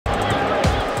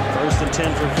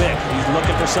10 for Vick. He's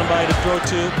looking for somebody to throw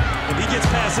to. If he gets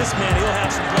past this man, he'll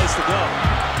have some place to go.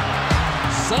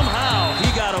 Somehow,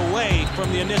 he got away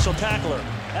from the initial tackler.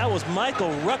 That was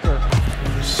Michael Rucker.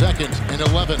 2nd and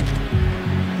 11.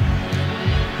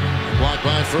 Blocked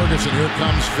by Ferguson. Here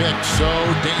comes Vick. So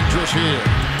dangerous here.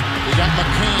 He got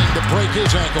McCain to break his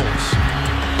ankles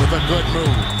with a good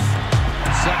move.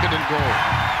 2nd and goal.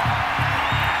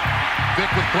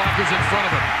 Vick with blockers in front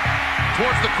of him.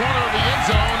 Towards the corner of the end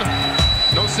zone.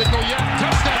 No signal yet.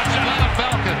 Touchdown, Atlanta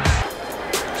Falcons.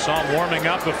 Saw him warming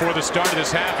up before the start of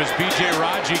this half as B.J.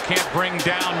 Raji can't bring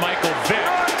down Michael Vick.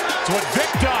 It's what Vick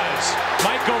does.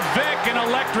 Michael Vick, an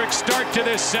electric start to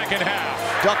this second half.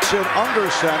 Ducks in under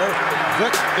center.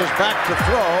 Vick is back to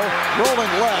throw.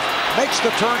 Rolling left. Makes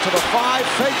the turn to the 5.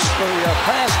 Fakes the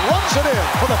pass. Runs it in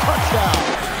for the touchdown.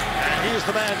 And he's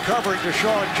the man covering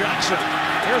Deshaun Jackson.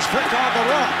 Here's Vick on the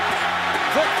run.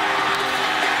 Vick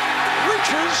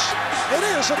reaches. It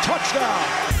is a touchdown.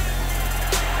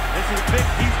 This is Vick.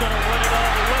 He's going to run it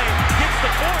all the way. Gets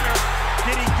the corner.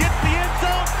 Did he get the end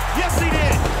zone? Yes, he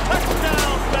did.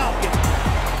 Touchdown, Falcons.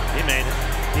 He made it.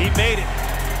 He made it.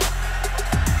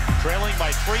 Trailing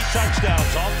by 3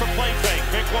 touchdowns. Off the play fake.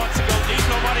 Vick wants to go deep.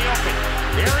 Nobody open.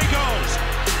 Here he goes.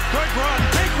 Good run.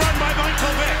 Big run by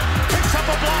Michael Vick. Picks up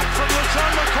a block from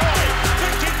LaShawn McCoy.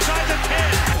 Vick inside the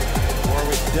 10.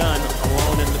 Warwick Dunn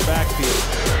alone in the backfield.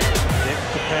 Vick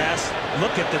to pass.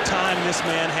 Look at the time this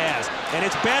man has. And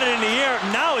it's batted in the air.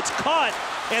 Now it's caught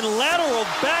and lateral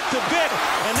back to Vick.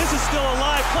 And this is still a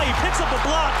live play. He picks up a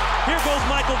block. Here goes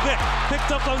Michael Vick. Picked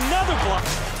up another block.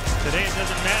 Today it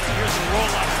doesn't matter. Here's a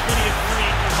rollout. Plenty of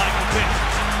green for Michael Vick.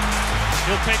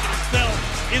 He'll take it himself.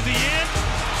 Is he in?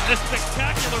 A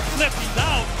spectacular flip. He's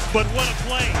out. But what a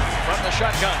play. From the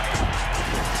shotgun.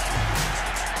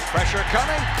 Pressure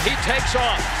coming. He takes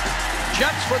off.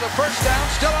 Jets for the first down,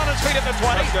 still on his feet at the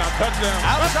 20. Touchdown.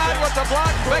 Outside with the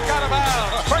block, Vick out of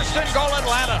bounds. First and goal,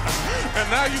 Atlanta. And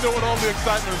now you know what all the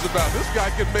excitement is about. This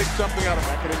guy can make something out of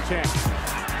it. 2nd and 10.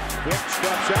 Vick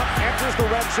steps up, enters the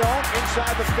red zone,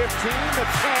 inside the 15, the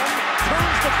 10,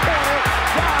 turns the corner,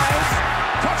 dives,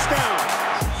 touchdown.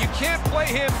 You can't play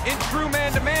him in true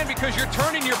man-to-man because you're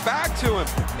turning your back to him.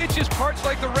 It just parts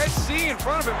like the Red Sea in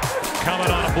front of him. Coming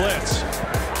on a blitz.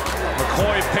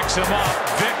 McCoy picks him up.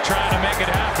 Vick trying to make it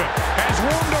happen. Has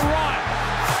room to run.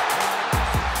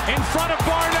 In front of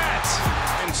Barnett.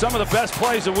 And some of the best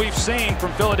plays that we've seen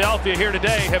from Philadelphia here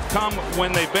today have come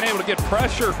when they've been able to get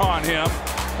pressure on him.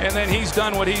 And then he's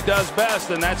done what he does best,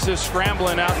 and that's just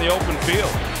scrambling out in the open field.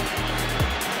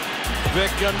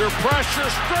 Vick under pressure,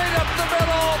 straight up the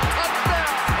middle. Touchdown.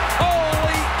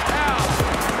 Holy cow.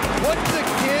 Put the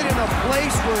kid in a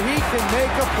place where he can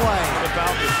make a play. The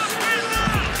Falcons.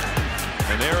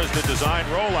 And there is the design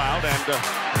rollout, and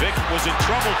Vick was in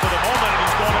trouble for the moment, and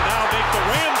he's going to now make the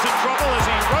Rams in trouble as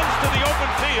he runs to the open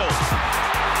field.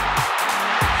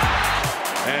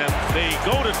 And they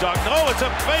go to duck. No, it's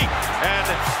a fake. And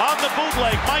on the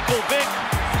bootleg, Michael Vick,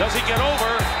 does he get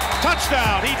over?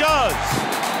 Touchdown, he does.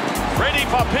 Brady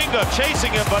Papinga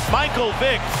chasing him, but Michael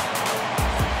Vick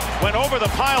went over the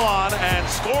pylon and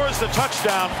scores the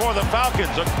touchdown for the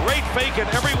Falcons. A great fake, and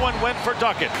everyone went for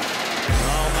Duckett.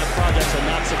 All my projects are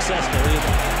not successful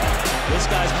either. This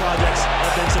guy's projects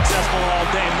have been successful all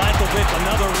day. Michael Vick,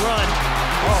 another run.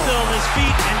 Still on his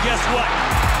feet, and guess what?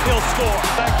 He'll score.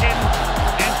 2nd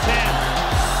and 10.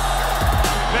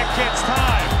 Vick gets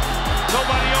time.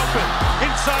 Nobody open.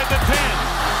 Inside the 10.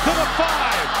 To the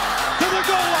 5. To the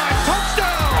goal line.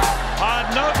 Touchdown!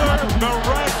 Another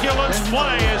miraculous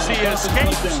play as he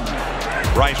escapes.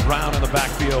 Bryce Brown in the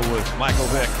backfield with Michael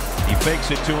Vick. He fakes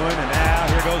it to him, and now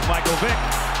here goes Michael Vick.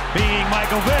 Being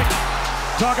Michael Vick.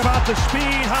 Talk about the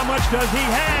speed. How much does he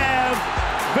have?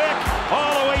 Vick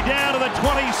all the way down to the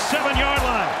 27-yard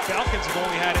line. Falcons have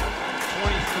only had it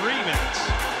 23 minutes.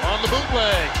 On the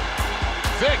bootleg.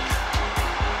 Vick.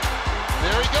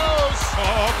 There he goes.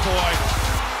 Oh, boy.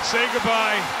 Say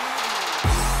goodbye.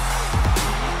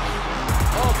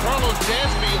 Oh, Carlos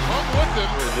Dansby hung with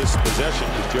him. This possession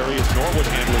is Jarius Norwood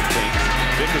handling things.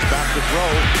 Vick is back to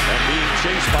throw and being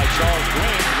chased by Charles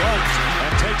Green. Runs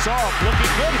and takes off.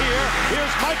 Looking good here.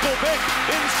 Here's Michael Vick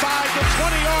inside the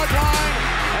 20-yard line.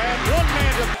 And one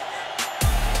man to...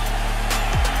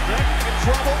 Vick in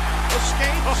trouble,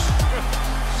 escapes,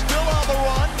 still on the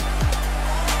run,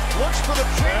 looks for the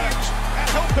change, and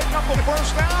he'll pick up a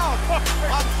first down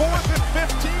on 4th and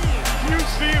 15. You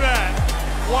see that?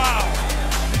 Wow.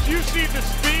 Did you see the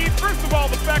speed? First of all,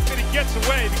 the fact that he gets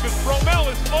away because Romel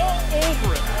is all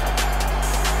over him.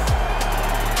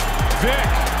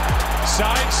 Vick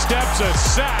sidesteps a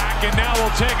sack and now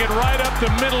will take it right up the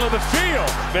middle of the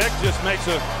field. Vick just makes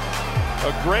a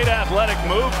A great athletic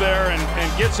move there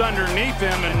and gets underneath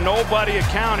him, and nobody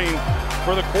accounting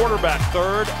for the quarterback.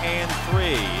 3rd and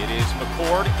 3. It is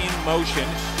McCord in motion,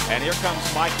 and here comes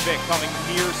Mike Vick coming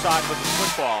near side with the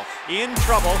football. In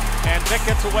trouble, and Vick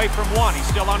gets away from one. He's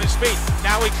still on his feet.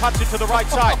 Now he cuts it to the right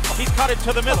side. He's cut it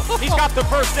to the middle. He's got the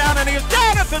first down, and he is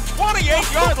down at the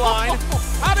 28-yard line.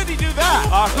 How did he do that?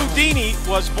 Houdini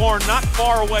was born not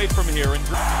far away from here.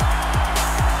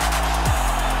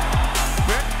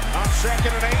 Vick on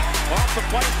 2nd and 8. Off the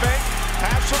play fake.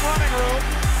 Has some running room.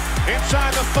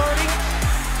 Inside the 30.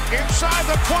 Inside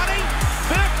the 20.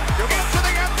 Vick into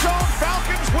the end zone.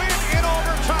 Falcons win in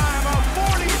overtime. A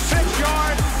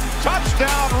 46-yard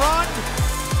touchdown run.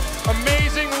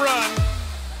 Amazing run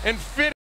and fit.